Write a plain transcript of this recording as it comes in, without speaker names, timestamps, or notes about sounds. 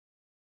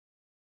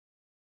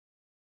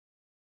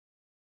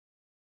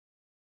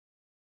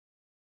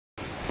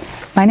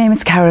My name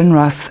is Karen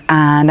Ross,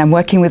 and I'm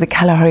working with the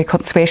Kalahari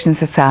Conservation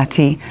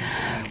Society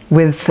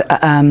with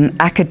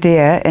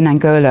Akadeer in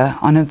Angola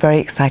on a very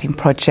exciting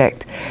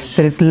project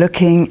that is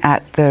looking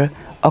at the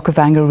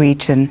Okavango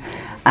region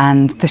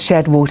and the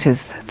shared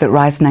waters that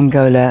rise in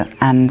Angola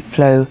and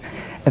flow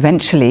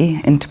eventually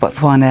into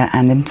Botswana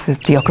and into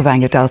the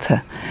Okavango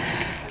Delta.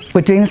 We're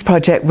doing this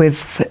project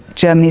with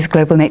Germany's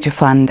Global Nature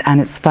Fund,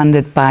 and it's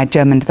funded by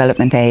German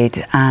Development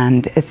Aid,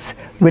 and it's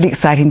really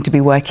exciting to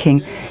be working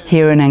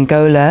here in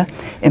Angola,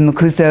 in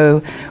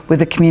Mucusso, with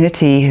a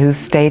community who've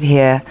stayed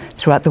here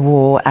throughout the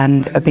war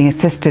and are being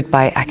assisted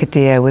by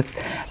Akadeer with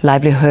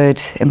livelihood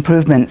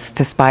improvements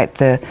despite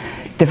the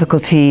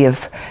difficulty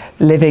of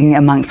living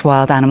amongst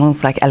wild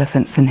animals like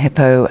elephants and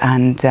hippo,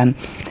 and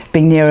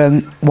being near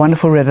a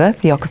wonderful river,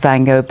 the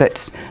Okavango,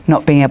 but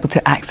not being able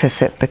to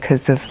access it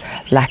because of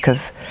lack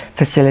of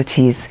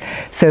facilities.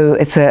 So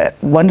it's a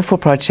wonderful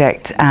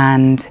project,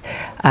 and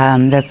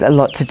there's a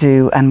lot to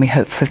do, and we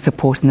hope for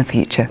support in the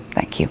future.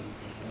 Thank you.